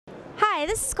Hi,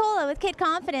 this is Cola with Kid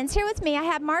Confidence. Here with me, I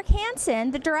have Mark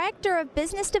Hansen, the Director of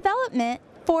Business Development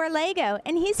for LEGO,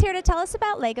 and he's here to tell us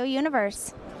about LEGO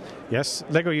Universe. Yes,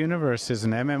 LEGO Universe is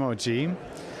an MMOG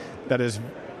that is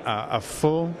a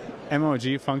full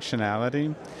MMOG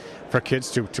functionality for kids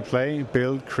to play,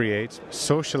 build, create,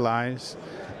 socialize,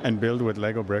 and build with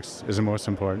LEGO bricks is the most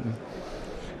important.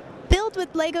 Build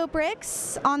with LEGO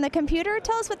bricks on the computer?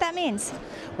 Tell us what that means.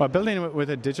 Well, building with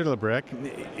a digital brick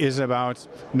is about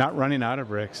not running out of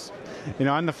bricks. You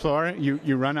know, on the floor,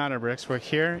 you run out of bricks. Where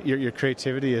here, your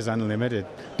creativity is unlimited.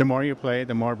 The more you play,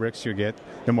 the more bricks you get,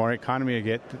 the more economy you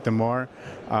get, the more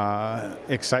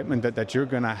excitement that you're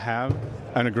going to have,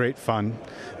 and a great fun.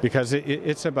 Because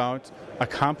it's about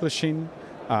accomplishing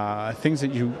things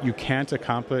that you can't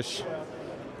accomplish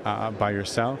by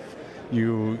yourself.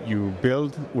 You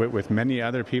build with many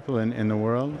other people in the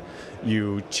world.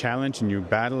 You challenge and you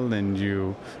battle and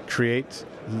you create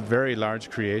very large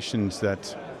creations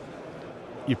that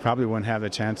you probably wouldn't have the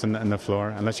chance on the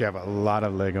floor unless you have a lot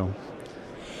of Lego.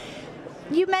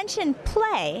 You mentioned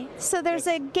play, so there's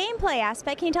a gameplay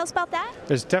aspect. Can you tell us about that?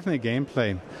 There's definitely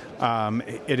gameplay.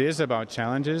 It is about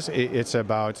challenges. It's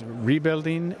about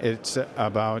rebuilding. It's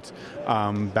about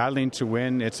battling to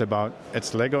win. It's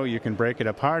Lego. You can break it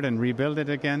apart and rebuild it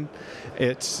again.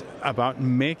 It's about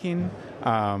making.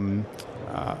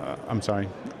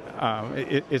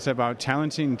 It's about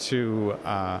challenging to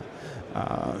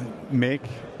make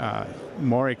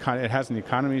more. It has an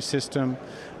economy system.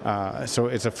 So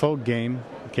it's a full game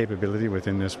capability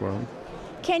within this world.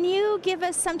 Can you give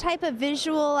us some type of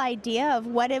visual idea of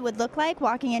what it would look like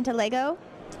walking into LEGO?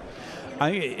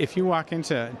 If you walk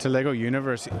into LEGO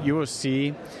Universe, you will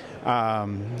see, I'll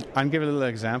give a little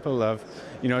example of,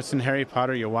 it's in Harry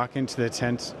Potter, you walk into the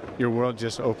tent, your world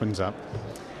just opens up.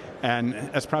 And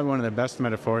that's probably one of the best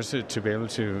metaphors to be able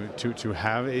to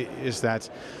have is that,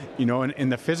 in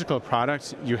the physical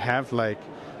product, you have like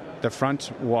the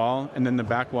front wall, and then the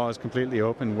back wall is completely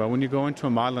open. Well, when you go into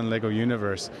a model in LEGO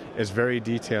Universe, it's very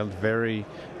detailed, very,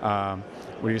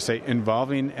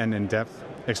 involving and in-depth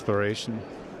exploration.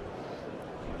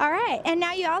 All right, and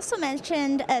now you also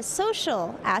mentioned a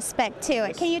social aspect to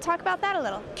it. Can you talk about that a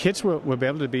little? Kids will be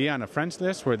able to be on a friends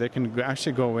list where they can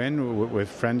actually go in with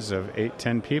friends of 8,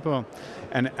 10 people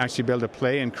and actually be able to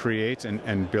play and create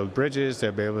and build bridges.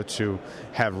 They'll be able to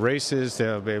have races.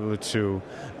 They'll be able to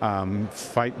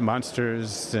fight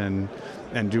monsters and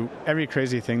do every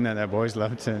crazy thing that boys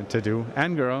love to do,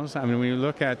 and girls. I mean, when you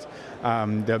look at,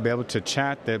 they'll be able to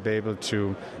chat. They'll be able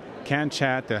to can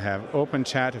chat, they'll have open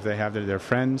chat if they have their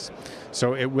friends.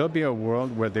 So it will be a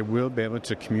world where they will be able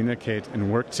to communicate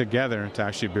and work together to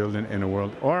actually build in a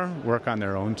world, or work on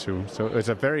their own too. So it's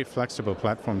a very flexible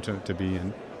platform to be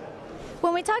in.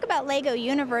 When we talk about LEGO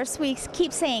Universe, we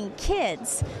keep saying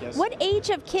kids. Yes. What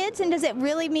age of kids, and does it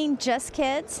really mean just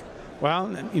kids? Well,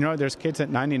 there's kids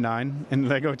at 99 in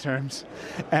LEGO terms.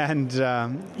 And,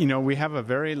 we have a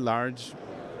very large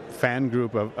fan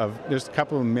group of there's a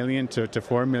couple million to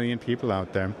 4 million people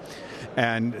out there,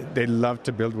 and they love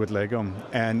to build with Lego.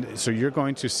 And so you're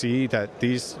going to see that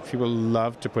these people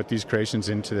love to put these creations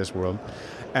into this world,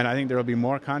 and I think there will be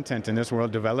more content in this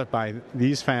world developed by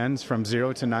these fans from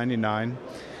 0 to 99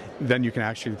 than you can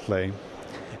actually play,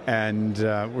 and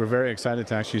we're very excited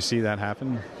to actually see that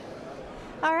happen.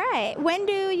 All right, when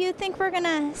do you think we're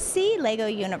gonna see LEGO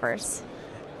Universe?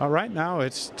 Right now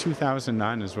it's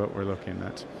 2009 is what we're looking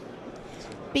at.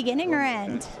 Beginning or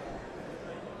end?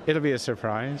 It'll be a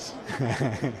surprise.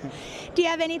 Do you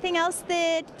have anything else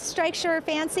that strikes your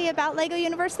fancy about LEGO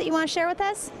Universe that you want to share with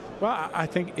us? Well, I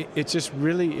think it just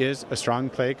really is a strong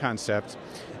play concept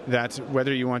that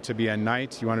whether you want to be a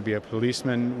knight, you want to be a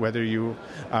policeman, whether you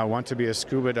want to be a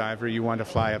scuba diver, you want to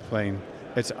fly a plane,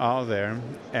 it's all there.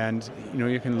 And,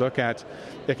 you can look at,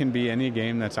 it can be any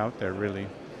game that's out there, really.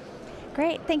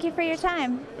 Great. Thank you for your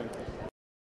time. Thank you.